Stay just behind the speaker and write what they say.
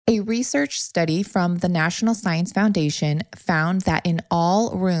A research study from the National Science Foundation found that in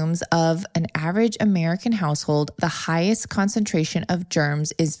all rooms of an average American household, the highest concentration of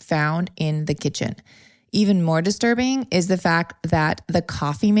germs is found in the kitchen. Even more disturbing is the fact that the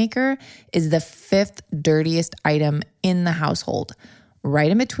coffee maker is the fifth dirtiest item in the household,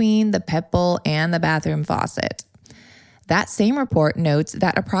 right in between the pet bowl and the bathroom faucet. That same report notes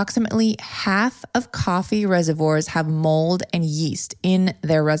that approximately half of coffee reservoirs have mold and yeast in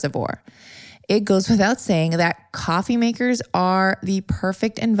their reservoir. It goes without saying that coffee makers are the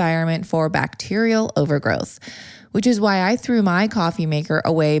perfect environment for bacterial overgrowth, which is why I threw my coffee maker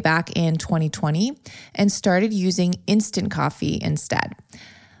away back in 2020 and started using instant coffee instead.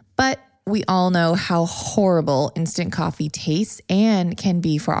 But we all know how horrible instant coffee tastes and can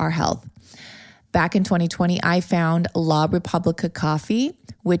be for our health. Back in 2020, I found La Repubblica coffee,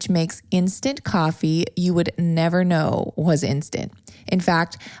 which makes instant coffee you would never know was instant. In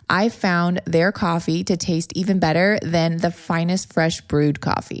fact, I found their coffee to taste even better than the finest fresh brewed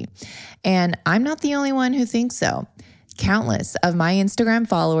coffee. And I'm not the only one who thinks so. Countless of my Instagram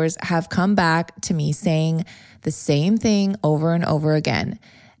followers have come back to me saying the same thing over and over again.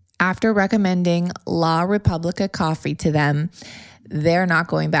 After recommending La Repubblica coffee to them, they're not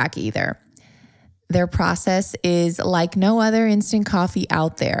going back either. Their process is like no other instant coffee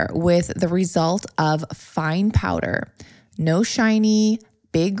out there, with the result of fine powder, no shiny,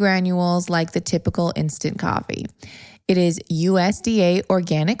 big granules like the typical instant coffee. It is USDA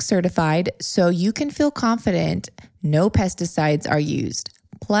organic certified, so you can feel confident no pesticides are used.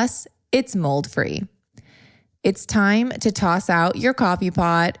 Plus, it's mold-free. It's time to toss out your coffee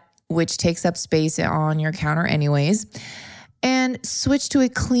pot, which takes up space on your counter anyways, and switch to a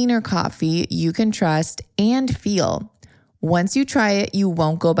cleaner coffee you can trust and feel. Once you try it, you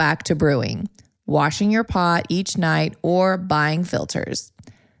won't go back to brewing, washing your pot each night, or buying filters.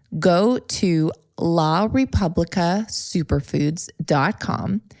 Go to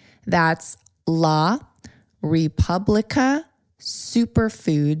LaRepubblicaSuperfoods.com. That's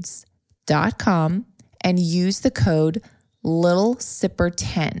LaRepubblicaSuperfoods.com and use the code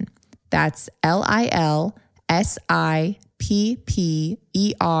LITTLESIPPER10. That's LILSIPPER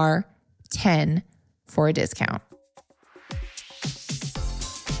 10 for a discount.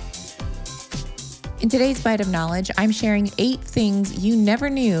 In today's Bite of Knowledge, I'm sharing 8 things you never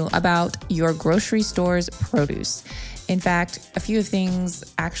knew about your grocery store's produce. In fact, a few things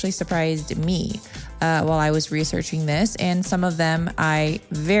actually surprised me while I was researching this, and some of them I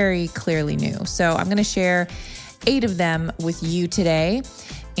very clearly knew. So I'm going to share 8 of them with you today,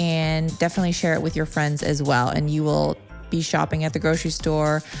 and definitely share it with your friends as well. And you will be shopping at the grocery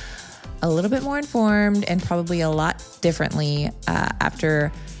store a little bit more informed and probably a lot differently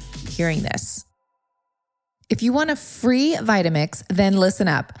after hearing this. If you want a free Vitamix, then listen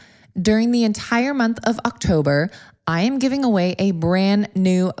up. During the entire month of October, I am giving away a brand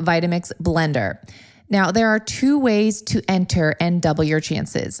new Vitamix blender. Now, there are 2 ways to enter and double your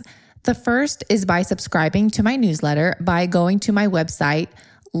chances. The first is by subscribing to my newsletter by going to my website,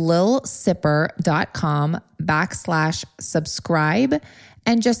 lilsipper.com/subscribe,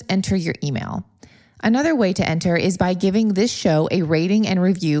 and just enter your email. Another way to enter is by giving this show a rating and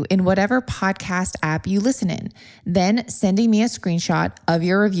review in whatever podcast app you listen in, then sending me a screenshot of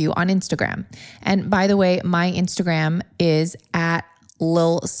your review on Instagram. And by the way, my Instagram is at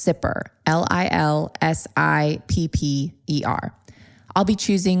LilSipper, LILSIPPER. I'll be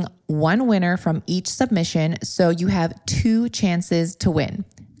choosing one winner from each submission, so you have 2 chances to win.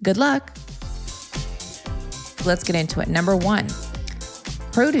 Good luck. Let's get into it. Number 1,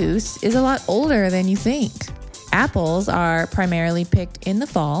 produce is a lot older than you think. Apples are primarily picked in the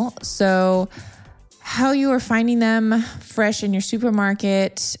fall, so how you are finding them fresh in your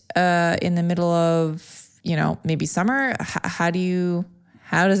supermarket in the middle of, maybe summer, how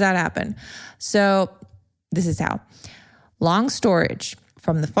does that happen? So this is how. Long storage.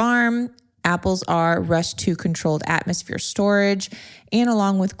 From the farm, apples are rushed to controlled atmosphere storage, and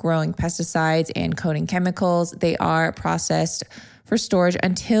along with growing pesticides and coating chemicals, they are processed for storage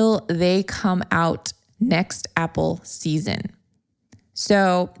until they come out next apple season.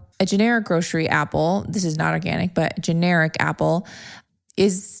 So a generic grocery apple, this is not organic, but generic apple,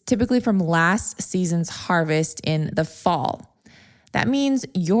 is typically from last season's harvest in the fall. That means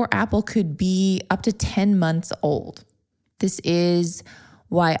your apple could be up to 10 months old. This is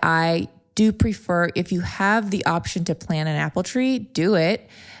why I do prefer, if you have the option to plant an apple tree, do it.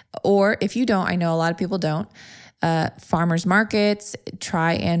 Or if you don't, I know a lot of people don't, farmers markets,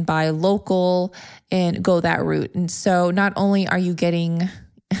 try and buy local and go that route. And so not only are you getting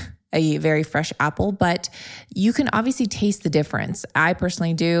a very fresh apple, but you can obviously taste the difference. I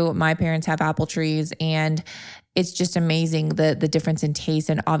personally do. My parents have apple trees, and it's just amazing the difference in taste,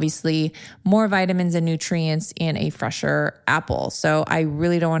 and obviously more vitamins and nutrients in a fresher apple. So I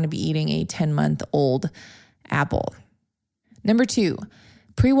really don't want to be eating a 10-month-old apple. Number 2,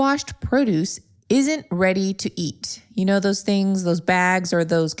 pre-washed produce isn't ready to eat. You know those things, those bags or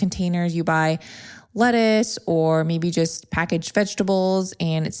those containers you buy lettuce or maybe just packaged vegetables,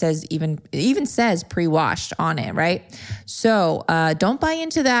 and it even says pre-washed on it, right? So don't buy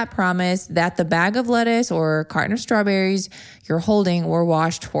into that promise that the bag of lettuce or carton of strawberries you're holding were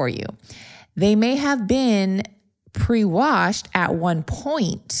washed for you. They may have been pre-washed at one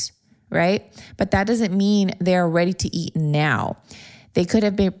point, right? But that doesn't mean they're ready to eat now. They could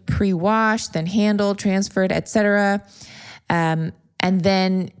have been pre-washed, then handled, transferred, etc., and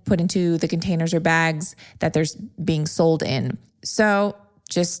then put into the containers or bags that they're being sold in. So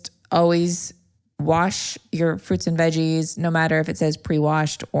just always wash your fruits and veggies, no matter if it says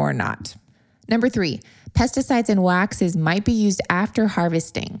pre-washed or not. Number 3, pesticides and waxes might be used after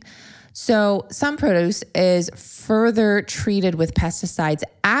harvesting. So some produce is further treated with pesticides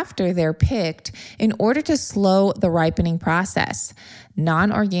after they're picked in order to slow the ripening process.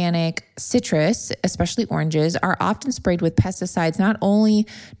 Non-organic citrus, especially oranges, are often sprayed with pesticides not only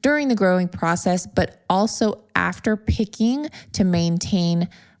during the growing process, but also after picking to maintain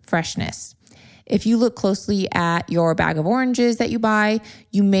freshness. If you look closely at your bag of oranges that you buy,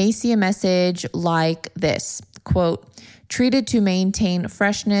 you may see a message like this, quote, treated to maintain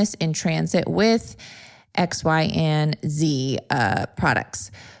freshness in transit with X, Y, and Z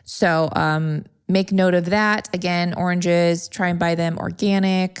products. So make note of that. Again, oranges, try and buy them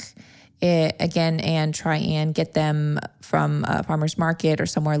organic, and try and get them from a farmer's market or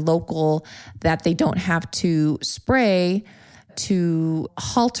somewhere local that they don't have to spray to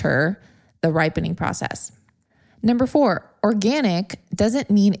halter the ripening process. Number 4, organic doesn't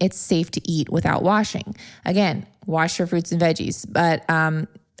mean it's safe to eat without washing. Again, wash your fruits and veggies. But,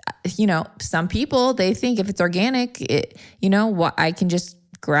 some people, they think if it's organic, I can just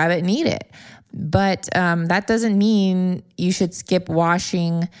grab it and eat it. But that doesn't mean you should skip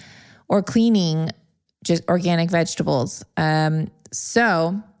washing or cleaning just organic vegetables.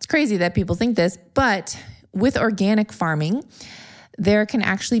 So it's crazy that people think this, but with organic farming, there can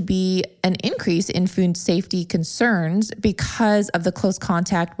actually be an increase in food safety concerns because of the close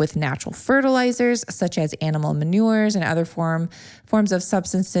contact with natural fertilizers, such as animal manures and other forms of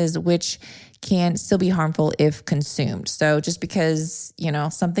substances, which can still be harmful if consumed. So just because,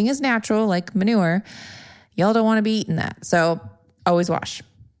 something is natural, like manure, y'all don't want to be eating that. So always wash.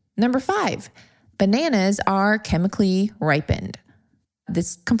 Number 5, bananas are chemically ripened.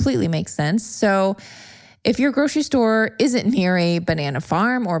 This completely makes sense. So if your grocery store isn't near a banana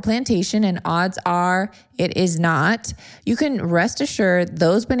farm or plantation, and odds are it is not, you can rest assured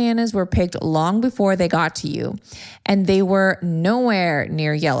those bananas were picked long before they got to you, and they were nowhere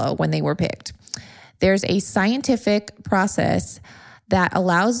near yellow when they were picked. There's a scientific process that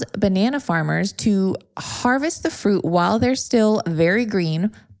allows banana farmers to harvest the fruit while they're still very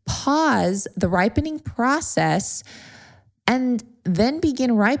green, pause the ripening process, and then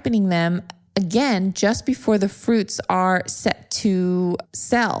begin ripening them again just before the fruits are set to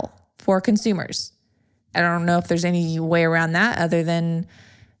sell for consumers. I don't know if there's any way around that other than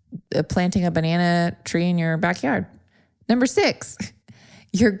planting a banana tree in your backyard. Number 6,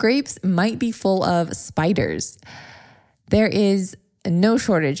 your grapes might be full of spiders. There is no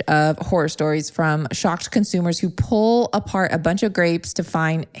shortage of horror stories from shocked consumers who pull apart a bunch of grapes to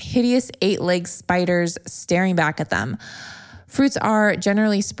find hideous 8-legged spiders staring back at them. Fruits are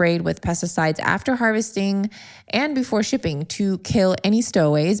generally sprayed with pesticides after harvesting and before shipping to kill any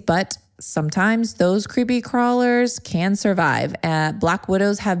stowaways, but sometimes those creepy crawlers can survive. Black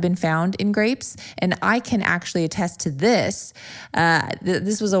widows have been found in grapes, and I can actually attest to this.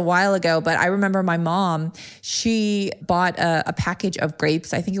 This was a while ago, but I remember my mom, she bought a package of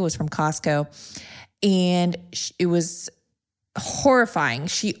grapes. I think it was from Costco, and it was horrifying.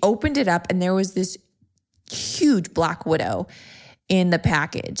 She opened it up, and there was this huge black widow in the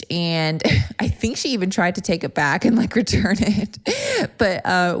package. And I think she even tried to take it back and return it,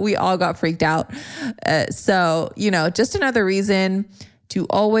 but we all got freaked out. So, just another reason to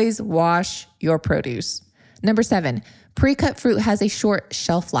always wash your produce. Number 7, pre-cut fruit has a short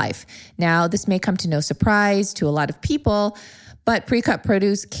shelf life. Now, this may come to no surprise to a lot of people, but pre-cut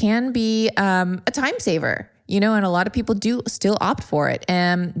produce can be a time saver. And a lot of people do still opt for it.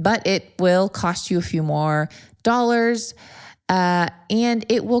 But it will cost you a few more dollars. and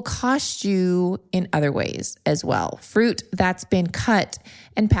it will cost you in other ways as well. Fruit that's been cut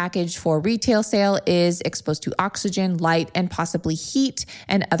and packaged for retail sale is exposed to oxygen, light, and possibly heat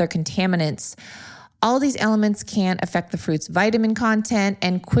and other contaminants. All these elements can affect the fruit's vitamin content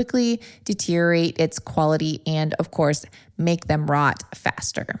and quickly deteriorate its quality and, of course, make them rot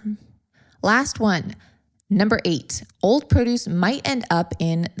faster. Last one, number 8, old produce might end up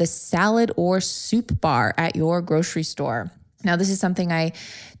in the salad or soup bar at your grocery store. Now, this is something I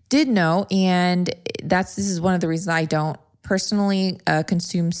did know, and this is one of the reasons I don't personally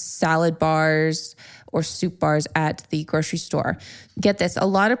consume salad bars or soup bars at the grocery store. Get this, a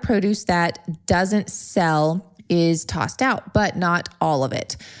lot of produce that doesn't sell is tossed out, but not all of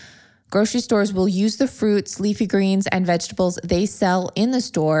it. Grocery stores will use the fruits, leafy greens, and vegetables they sell in the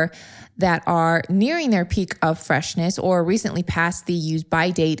store that are nearing their peak of freshness or recently passed the use-by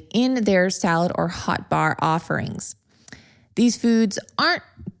date in their salad or hot bar offerings. These foods aren't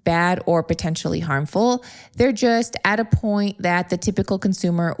bad or potentially harmful. They're just at a point that the typical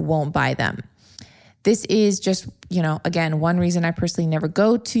consumer won't buy them. This is just, again, one reason I personally never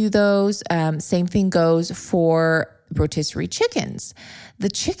go to those. Same thing goes for rotisserie chickens. The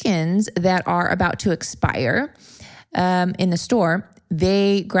chickens that are about to expire in the store,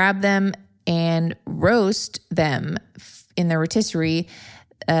 they grab them and roast them in the rotisserie.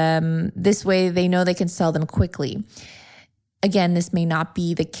 This way they know they can sell them quickly. Again, this may not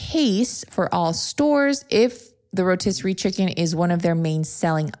be the case for all stores if the rotisserie chicken is one of their main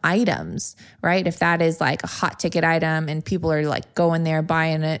selling items, right? If that is like a hot ticket item and people are like going there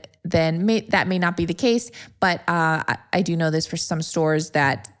buying it, then that may not be the case. But I do know this for some stores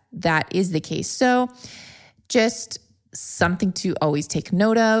that is the case. So just something to always take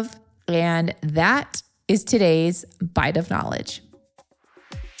note of. And that is today's Bite of Knowledge.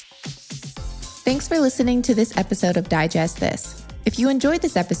 Thanks for listening to this episode of Digest This. If you enjoyed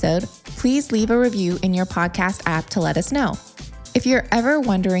this episode, please leave a review in your podcast app to let us know. If you're ever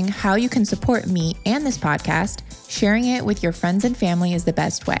wondering how you can support me and this podcast, sharing it with your friends and family is the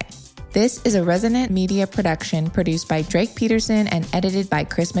best way. This is a Resonant Media production produced by Drake Peterson and edited by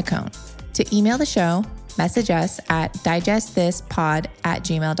Chris McCone. To email the show, message us at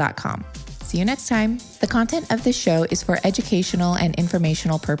digestthispod@gmail.com. See you next time. The content of this show is for educational and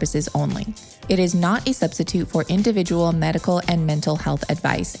informational purposes only. It is not a substitute for individual medical and mental health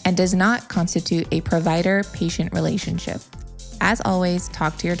advice and does not constitute a provider-patient relationship. As always,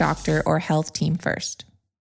 talk to your doctor or health team first.